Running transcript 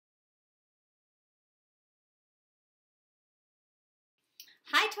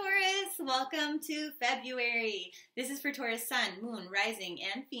Hi Taurus, welcome to February. This is for Taurus Sun, Moon, Rising,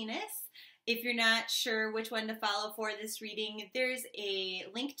 and Venus. If you're not sure which one to follow for this reading, there's a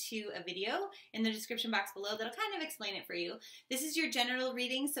link to a video in the description box below that'll kind of explain it for you. This is your general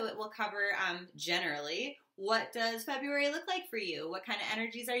reading, so it will cover generally what does February look like for you? What kind of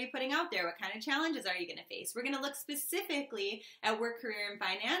energies are you putting out there? What kind of challenges are you going to face? We're going to look specifically at work, career, and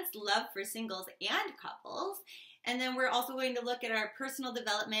finance, love for singles and couples. And then we're also going to look at our personal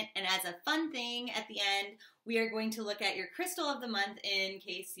development, and as a fun thing at the end, we are going to look at your crystal of the month in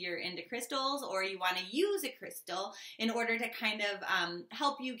case you're into crystals or you want to use a crystal in order to kind of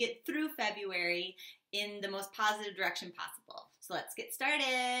help you get through February in the most positive direction possible. So let's get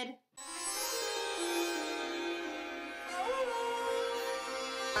started.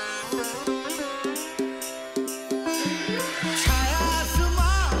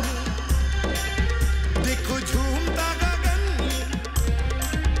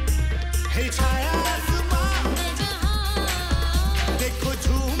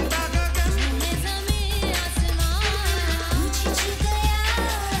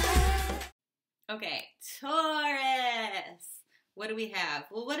 Okay, Taurus, what do we have?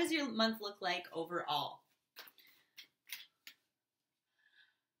 Well, what does your month look like overall?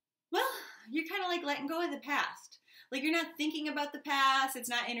 Well, you're kind of like letting go of the past. Like you're not thinking about the past, it's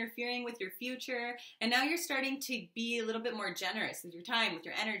not interfering with your future, and now you're starting to be a little bit more generous with your time, with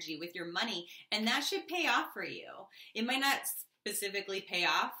your energy, with your money, and that should pay off for you. It might not specifically pay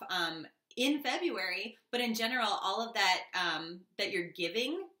off in February, but in general, all of that that you're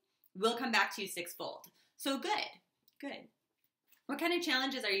giving will come back to you sixfold. So good, good. What kind of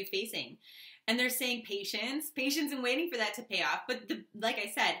challenges are you facing? And they're saying patience and waiting for that to pay off. But like I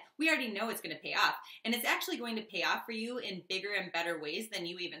said, we already know it's going to pay off. And it's actually going to pay off for you in bigger and better ways than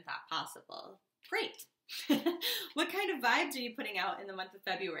you even thought possible. Great. What kind of vibes are you putting out in the month of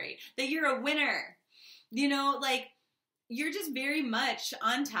February? That you're a winner. You know, like you're just very much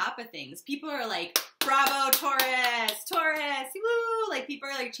on top of things. People are like, bravo, Taurus, Taurus, woo! Like people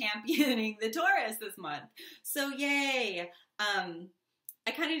are like championing the Taurus this month. So yay.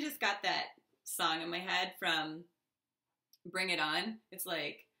 I kind of just got that song in my head from Bring It On. It's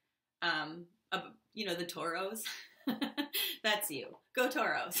like, you know, the Toros. That's you. Go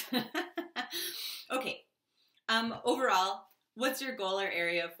Toros. Okay. Overall, what's your goal or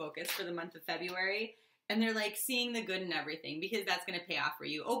area of focus for the month of February? And they're like seeing the good in everything because that's going to pay off for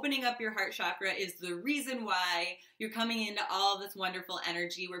you. Opening up your heart chakra is the reason why you're coming into all this wonderful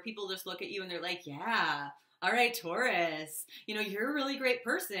energy where people just look at you and they're like, yeah, all right, Taurus, you know, you're a really great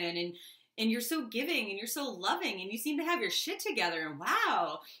person and you're so giving and you're so loving and you seem to have your shit together and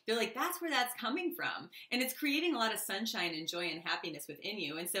wow. They're like, that's where that's coming from. And it's creating a lot of sunshine and joy and happiness within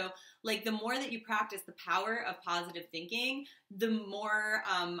you. And so like the more that you practice the power of positive thinking, the more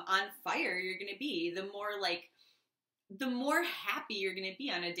on fire you're going to be, the more happy you're going to be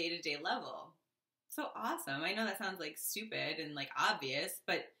on a day-to-day level. So awesome. I know that sounds like stupid and like obvious,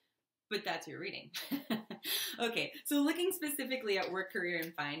 but that's your reading. Okay, so looking specifically at work, career,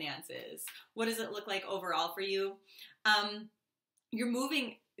 and finances, what does it look like overall for you? You're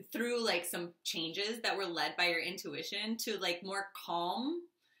moving through like some changes that were led by your intuition to like more calm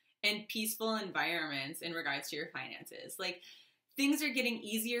and peaceful environments in regards to your finances. Like things are getting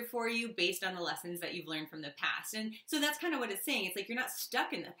easier for you based on the lessons that you've learned from the past. And so that's kind of what it's saying. It's like you're not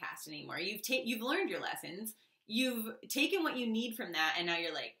stuck in the past anymore. You've learned your lessons. You've taken what you need from that, and now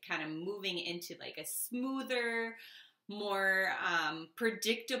you're like kind of moving into like a smoother, more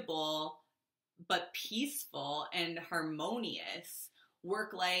predictable, but peaceful and harmonious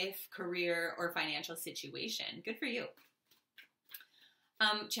work life, career, or financial situation. Good for you.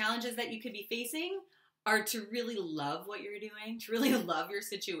 Challenges that you could be facing are to really love what you're doing, to really love your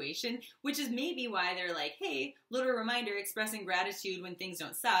situation, which is maybe why they're like, hey, little reminder, expressing gratitude when things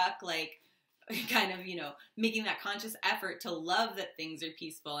don't suck, like kind of, you know, making that conscious effort to love that things are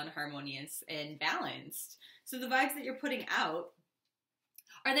peaceful and harmonious and balanced. So the vibes that you're putting out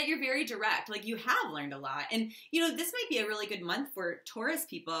are that you're very direct, like you have learned a lot. And, you know, this might be a really good month for Taurus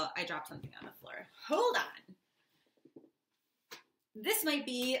people. I dropped something on the floor. Hold on. This might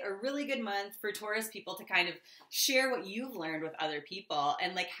be a really good month for Taurus people to kind of share what you've learned with other people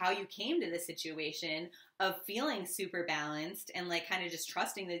and like how you came to this situation of feeling super balanced and like kind of just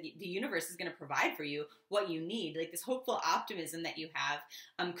trusting that the universe is going to provide for you what you need. Like this hopeful optimism that you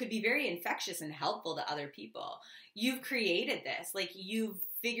have could be very infectious and helpful to other people. You've created this, like you've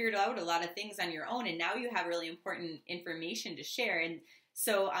figured out a lot of things on your own and now you have really important information to share. And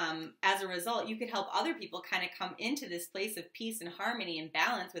So as a result, you could help other people kind of come into this place of peace and harmony and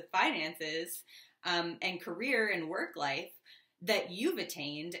balance with finances and career and work life, that you've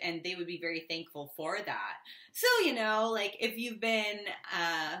attained, and they would be very thankful for that. So, you know, like if you've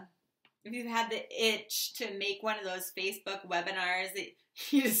had the itch to make one of those Facebook webinars that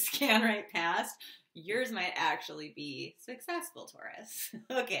you just scan right past, yours might actually be successful, Taurus.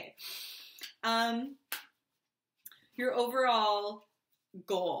 Okay. Your overall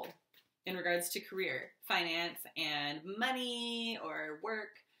goal in regards to career, finance, and money or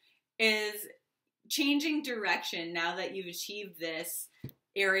work is changing direction now that you've achieved this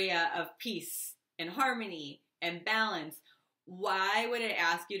area of peace and harmony and balance. Why would it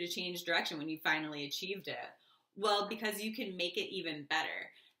ask you to change direction when you finally achieved it? Well, because you can make it even better.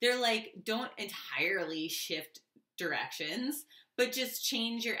 They're like, don't entirely shift directions, but just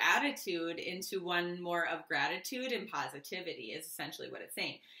change your attitude into one more of gratitude and positivity is essentially what it's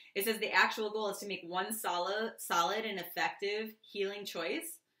saying. It says the actual goal is to make one solid and effective healing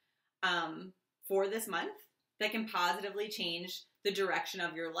choice for this month that can positively change the direction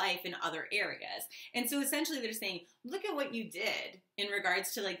of your life in other areas. And so essentially they're saying, look at what you did in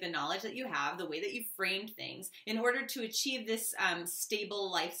regards to like the knowledge that you have, the way that you framed things in order to achieve this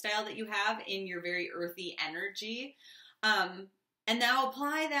stable lifestyle that you have in your very earthy energy. And now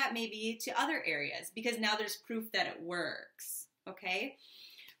apply that maybe to other areas because now there's proof that it works. Okay.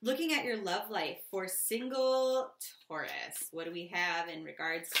 Looking at your love life for single Taurus, what do we have in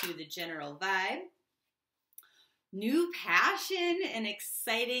regards to the general vibe? New passion and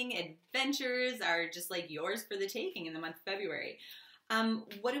exciting adventures are just like yours for the taking in the month of February.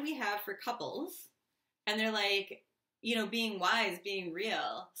 What do we have for couples? And they're like, you know, being wise, being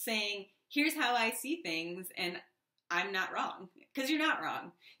real, saying, here's how I see things and I'm not wrong. Because you're not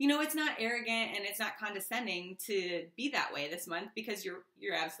wrong. You know, it's not arrogant and it's not condescending to be that way this month because you're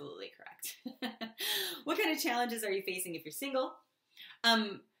absolutely correct. What kind of challenges are you facing if you're single?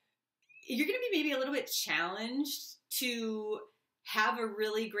 You're going to be maybe a little bit challenged to have a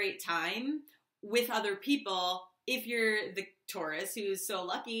really great time with other people if you're the Taurus who's so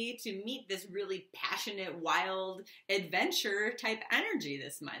lucky to meet this really passionate, wild, adventure type energy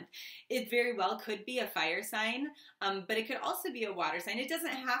this month. It very well could be a fire sign, but it could also be a water sign. It doesn't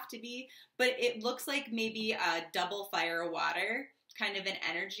have to be, but it looks like maybe a double fire water kind of an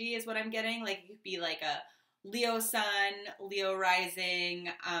energy is what I'm getting. Like it could be like a Leo sun, Leo rising,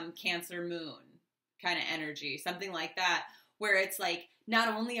 Cancer moon kind of energy, something like that, where it's like not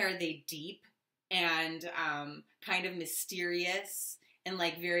only are they deep and kind of mysterious and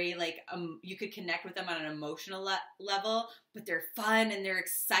like very like you could connect with them on an emotional level, but they're fun and they're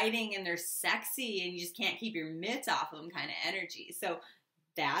exciting and they're sexy and you just can't keep your mitts off of them kind of energy. So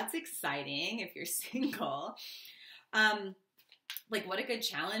that's exciting if you're single. Like what a good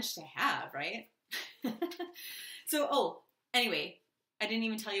challenge to have, right? So, anyway, I didn't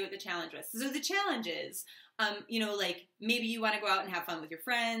even tell you what the challenge was. So the challenge is, you know, like maybe you want to go out and have fun with your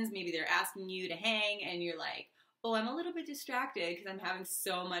friends. Maybe they're asking you to hang and you're like, oh, I'm a little bit distracted because I'm having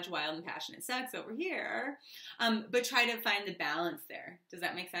so much wild and passionate sex over here. But try to find the balance there. Does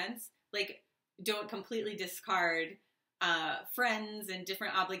that make sense? Like, don't completely discard friends and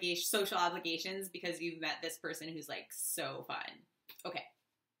different social obligations because you've met this person who's like so fun. Okay.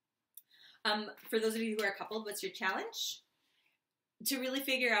 For those of you who are coupled, what's your challenge? To really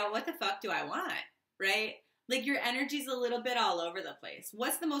figure out what the fuck do I want, right? Like your energy's a little bit all over the place.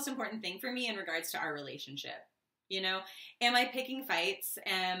 What's the most important thing for me in regards to our relationship? You know, am I picking fights?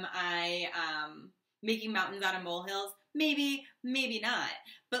 Am I making mountains out of molehills? Maybe, maybe not.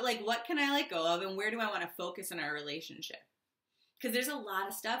 But like, what can I let go of and where do I want to focus in our relationship? Because there's a lot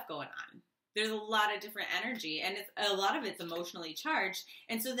of stuff going on. There's a lot of different energy and a lot of it's emotionally charged.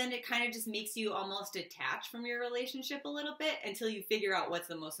 And so then it kind of just makes you almost detach from your relationship a little bit until you figure out what's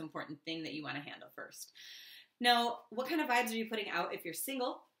the most important thing that you want to handle first. Now, what kind of vibes are you putting out if you're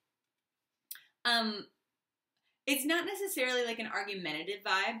single? It's not necessarily like an argumentative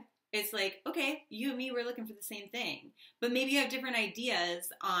vibe. It's like, okay, you and me, we're looking for the same thing. But maybe you have different ideas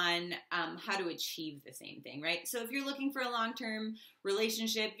on how to achieve the same thing, right? So if you're looking for a long-term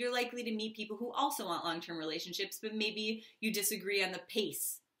relationship, you're likely to meet people who also want long-term relationships, but maybe you disagree on the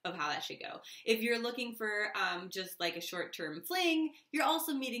pace of how that should go. If you're looking for just like a short-term fling, you're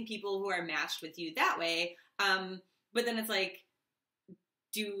also meeting people who are matched with you that way. But then it's like,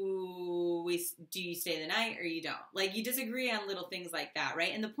 do you stay the night or you don't? Like you disagree on little things like that,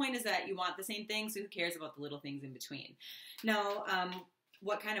 right? And the point is that you want the same thing, so who cares about the little things in between? Now,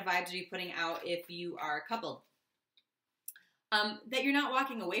 what kind of vibes are you putting out if you are coupled? that you're not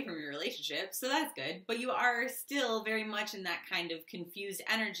walking away from your relationship, so that's good, but you are still very much in that kind of confused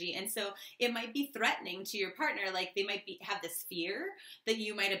energy, and so it might be threatening to your partner, like they might have this fear that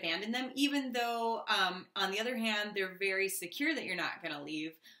you might abandon them, even though, on the other hand, they're very secure that you're not going to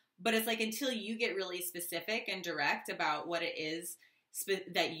leave, but it's like until you get really specific and direct about what it is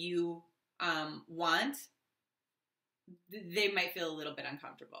that you want, they might feel a little bit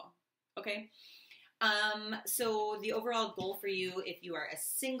uncomfortable, okay? So the overall goal for you, if you are a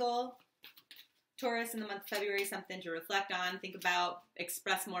single Taurus in the month of February, something to reflect on, think about,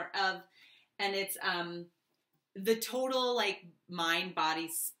 express more of, and it's the total like mind, body,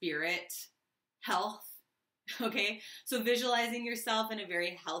 spirit health, okay? So visualizing yourself in a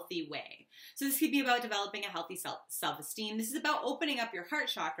very healthy way. So this could be about developing a healthy self-esteem. This is about opening up your heart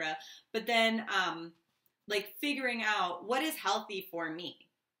chakra, but then like figuring out what is healthy for me,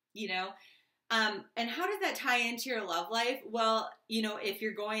 you know? And how does that tie into your love life? Well, you know, if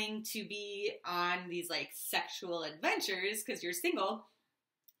you're going to be on these like sexual adventures because you're single,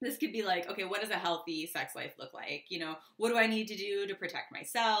 this could be like, okay, what does a healthy sex life look like? You know, what do I need to do to protect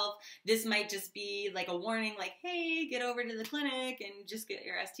myself? This might just be like a warning, like, hey, get over to the clinic and just get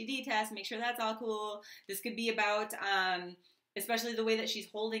your STD test, make sure that's all cool. This could be about, especially the way that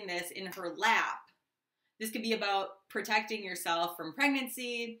she's holding this in her lap. This could be about protecting yourself from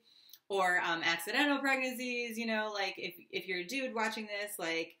pregnancy, or accidental pregnancies, you know, like if you're a dude watching this,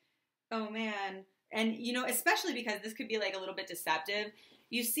 like, oh man. And, you know, especially because this could be like a little bit deceptive.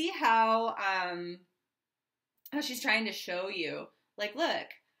 You see how she's trying to show you, like, look,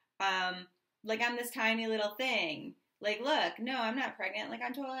 like I'm this tiny little thing. Like, look, no, I'm not pregnant. Like,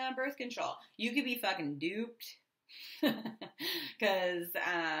 I'm totally on birth control. You could be fucking duped. Because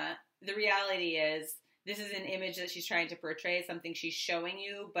the reality is, this is an image that she's trying to portray, something she's showing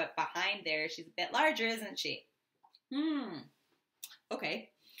you, but behind there, she's a bit larger, isn't she? Okay.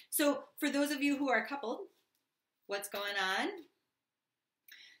 So for those of you who are coupled, what's going on?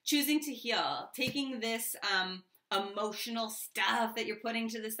 Choosing to heal, taking this emotional stuff that you're putting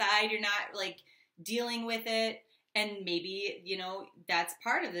to the side, you're not like dealing with it. And maybe, you know, that's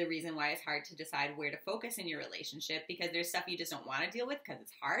part of the reason why it's hard to decide where to focus in your relationship, because there's stuff you just don't want to deal with because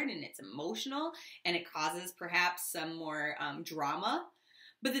it's hard and it's emotional and it causes perhaps some more drama.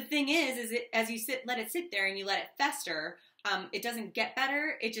 But the thing is as you let it sit there and you let it fester, it doesn't get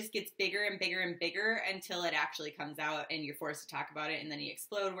better. It just gets bigger and bigger and bigger until it actually comes out and you're forced to talk about it and then you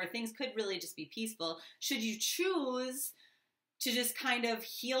explode, where things could really just be peaceful should you choose to just kind of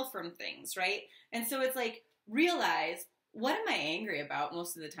heal from things, right? And so it's like, realize, what am I angry about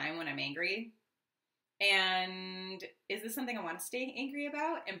most of the time when I'm angry? And is this something I want to stay angry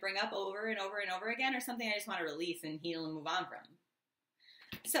about and bring up over and over and over again, or something I just want to release and heal and move on from?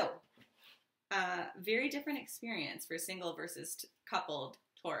 So, very different experience for single versus coupled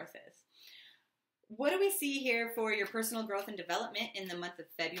Tauruses. What do we see here for your personal growth and development in the month of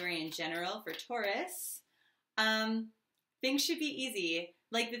February in general for Taurus? Things should be easy.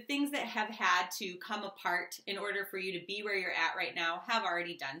 Like the things that have had to come apart in order for you to be where you're at right now have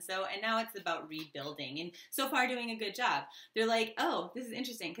already done so. And now it's about rebuilding, and so far doing a good job. They're like, oh, this is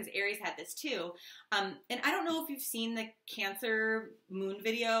interesting because Aries had this too. And I don't know if you've seen the Cancer moon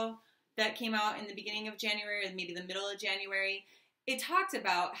video that came out in the beginning of January or maybe the middle of January. It talked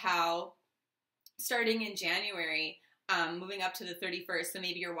about how starting in January, moving up to the 31st, so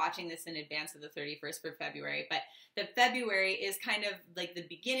maybe you're watching this in advance of the 31st for February, but the February is kind of like the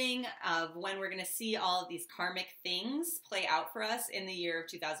beginning of when we're going to see all of these karmic things play out for us in the year of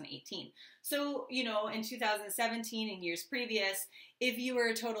 2018. So, you know, in 2017 and years previous, if you were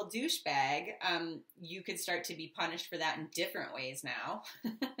a total douchebag, you could start to be punished for that in different ways now.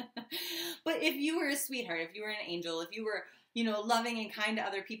 But if you were a sweetheart, if you were an angel, if you were, you know, loving and kind to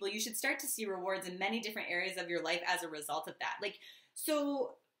other people, you should start to see rewards in many different areas of your life as a result of that. Like,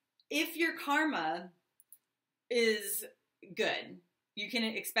 so if your karma is good, you can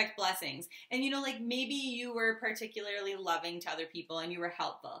expect blessings. And, you know, like maybe you were particularly loving to other people and you were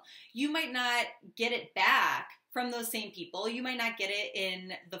helpful. You might not get it back from those same people. You might not get it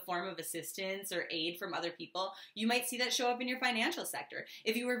in the form of assistance or aid from other people. You might see that show up in your financial sector.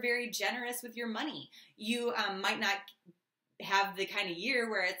 If you were very generous with your money, you might not have the kind of year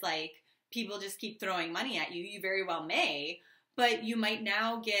where it's like people just keep throwing money at you. You very well may, but you might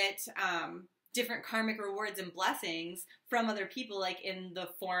now get different karmic rewards and blessings from other people, like in the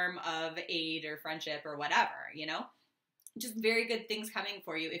form of aid or friendship or whatever, you know? Just very good things coming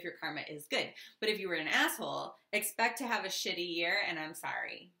for you if your karma is good. But if you were an asshole, expect to have a shitty year, and I'm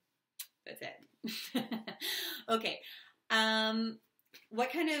sorry. That's it. Okay.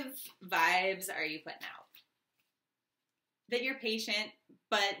 What kind of vibes are you putting out? that you're patient,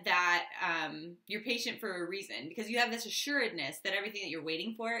 but that you're patient for a reason, because you have this assuredness that everything that you're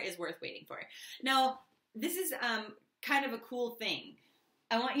waiting for is worth waiting for. Now, this is kind of a cool thing.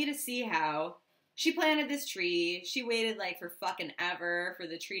 I want you to see how she planted this tree. She waited like for fucking ever for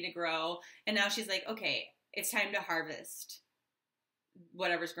the tree to grow. And now she's like, okay, it's time to harvest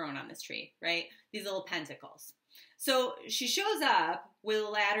whatever's growing on this tree, right? These little pentacles. So she shows up with a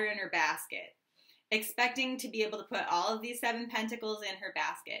ladder in her basket, expecting to be able to put all of these 7 pentacles in her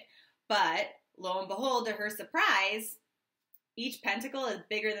basket. But lo and behold, to her surprise, each pentacle is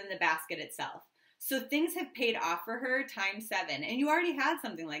bigger than the basket itself. So things have paid off for her times 7. And you already had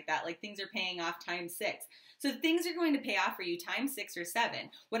something like that, like things are paying off times 6. So things are going to pay off for you times 6 or 7.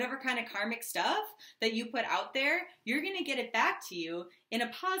 Whatever kind of karmic stuff that you put out there, you're going to get it back to you in a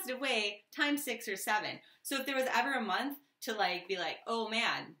positive way times 6 or 7. So if there was ever a month to like be like, oh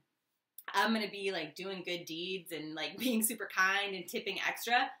man, I'm going to be like doing good deeds and like being super kind and tipping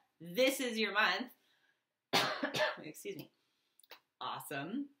extra, this is your month. Excuse me.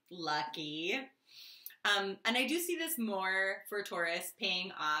 Awesome. Lucky. And I do see this more for Taurus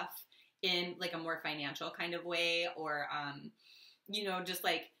paying off in like a more financial kind of way, or, you know, just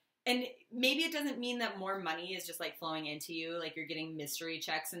like, and maybe it doesn't mean that more money is just like flowing into you, like you're getting mystery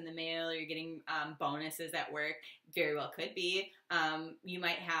checks in the mail, or you're getting bonuses at work. Very well could be. You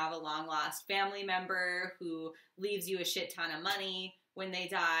might have a long lost family member who leaves you a shit ton of money when they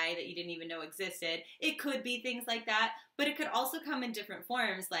die that you didn't even know existed. It could be things like that, but it could also come in different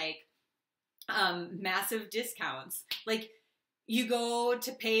forms, like massive discounts. Like you go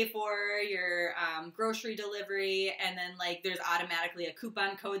to pay for your grocery delivery, and then like there's automatically a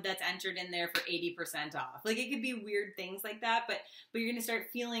coupon code that's entered in there for 80% off. Like it could be weird things like that, but you're gonna start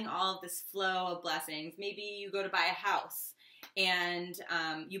feeling all of this flow of blessings. Maybe you go to buy a house and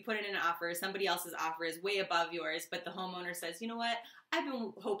you put in an offer, somebody else's offer is way above yours, but the homeowner says, you know what, I've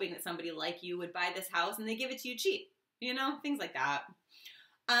been hoping that somebody like you would buy this house, and they give it to you cheap, you know, things like that.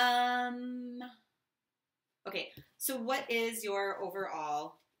 Okay, so what is your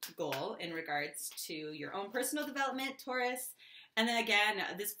overall goal in regards to your own personal development, Taurus? And then again,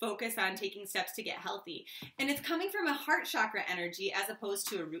 this focus on taking steps to get healthy. And it's coming from a heart chakra energy as opposed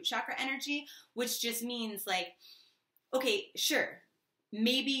to a root chakra energy, which just means like, okay, sure,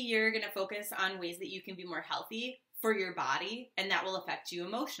 maybe you're going to focus on ways that you can be more healthy for your body, and that will affect you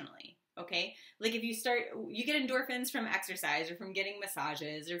emotionally. Okay, like if you get endorphins from exercise or from getting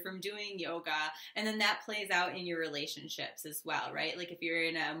massages or from doing yoga, and then that plays out in your relationships as well, right? Like if you're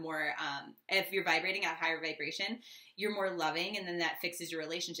in a more, if you're vibrating at a higher vibration, you're more loving, and then that fixes your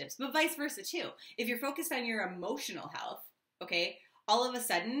relationships, but vice versa too. If you're focused on your emotional health, okay, all of a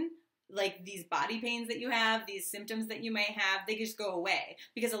sudden, like these body pains that you have, these symptoms that you might have, they just go away,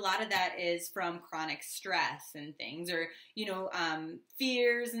 because a lot of that is from chronic stress and things, or, you know,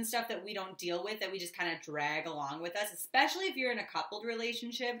 fears and stuff that we don't deal with, that we just kind of drag along with us, especially if you're in a coupled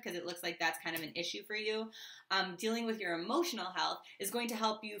relationship, because it looks like that's kind of an issue for you. Dealing with your emotional health is going to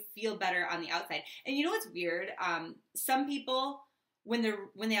help you feel better on the outside. And you know what's weird? Some people, when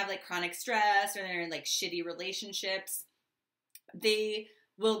they have like chronic stress, or they're in like shitty relationships, they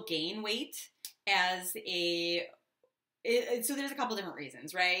will gain weight as so there's a couple different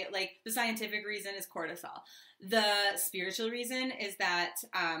reasons, right? Like the scientific reason is cortisol. The spiritual reason is that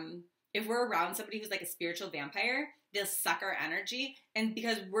if we're around somebody who's like a spiritual vampire, they'll suck our energy. And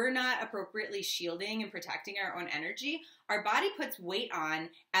because we're not appropriately shielding and protecting our own energy, our body puts weight on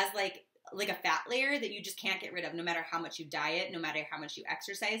as like a fat layer that you just can't get rid of, no matter how much you diet, no matter how much you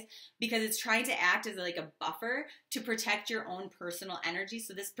exercise, because it's trying to act as like a buffer to protect your own personal energy,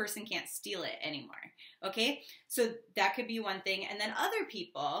 so this person can't steal it anymore. Okay, so that could be one thing. And then other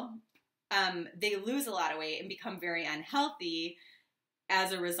people, they lose a lot of weight and become very unhealthy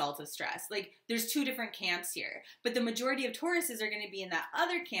as a result of stress. Like there's 2 different camps here, but the majority of Tauruses are going to be in that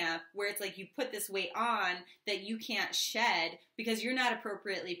other camp where it's like you put this weight on that you can't shed because you're not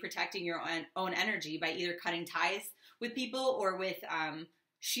appropriately protecting your own energy by either cutting ties with people or with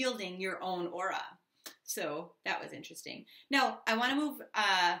shielding your own aura. So that was interesting. Now I want to move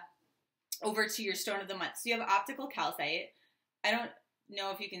over to your stone of the month. So you have optical calcite. I don't know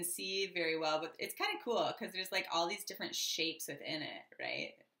if you can see very well, but it's kind of cool because there's like all these different shapes within it,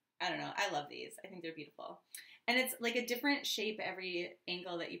 right? I don't know. I love these. I think they're beautiful. And it's like a different shape every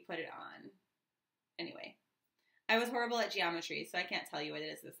angle that you put it on. Anyway, I was horrible at geometry, so I can't tell you what it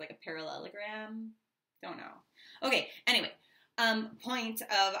is. It's like a parallelogram. Don't know. Okay, anyway, point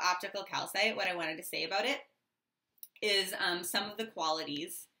of optical calcite, what I wanted to say about it is some of the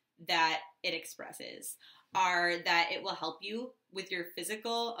qualities that it expresses are that it will help you with your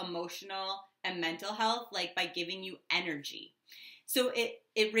physical, emotional, and mental health, like by giving you energy. So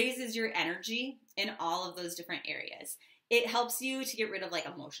it raises your energy in all of those different areas. It helps you to get rid of like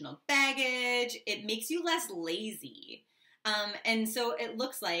emotional baggage. It makes you less lazy. And so it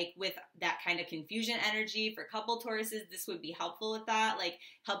looks like with that kind of confusion energy for couple Tauruses, this would be helpful with that, like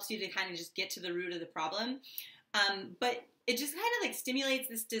helps you to kind of just get to the root of the problem. But it just kind of like stimulates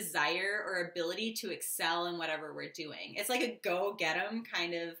this desire or ability to excel in whatever we're doing. It's like a go get 'em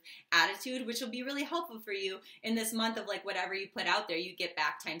kind of attitude, which will be really helpful for you in this month of like whatever you put out there, you get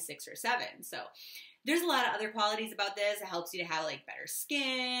back times 6 or 7. So there's a lot of other qualities about this. It helps you to have like better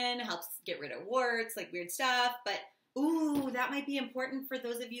skin, helps get rid of warts, like weird stuff. But ooh, that might be important for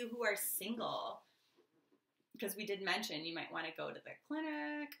those of you who are single, because we did mention you might want to go to the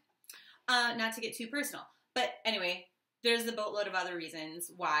clinic. Not to get too personal, but anyway, there's a boatload of other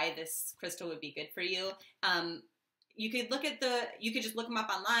reasons why this crystal would be good for you. You could just look them up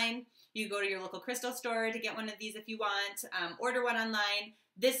online. You go to your local crystal store to get one of these if you want. Order one online.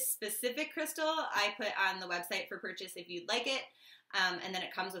 This specific crystal I put on the website for purchase if you'd like it. And then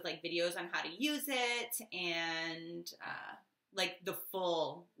it comes with like videos on how to use it and like the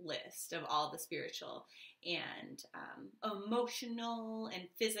full list of all the spiritual and emotional and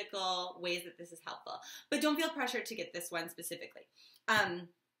physical ways that this is helpful. But don't feel pressured to get this one specifically.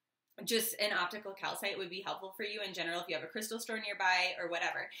 Just an optical calcite would be helpful for you in general if you have a crystal store nearby or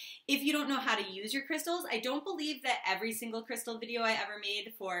whatever. If you don't know how to use your crystals, I don't believe that every single crystal video I ever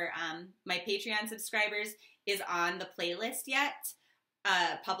made for my Patreon subscribers is on the playlist yet.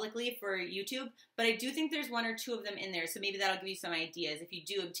 Publicly for YouTube, but I do think there's 1 or 2 of them in there, so maybe that'll give you some ideas if you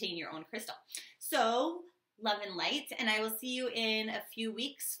do obtain your own crystal. So, love and light, and I will see you in a few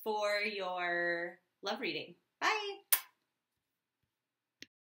weeks for your love reading. Bye!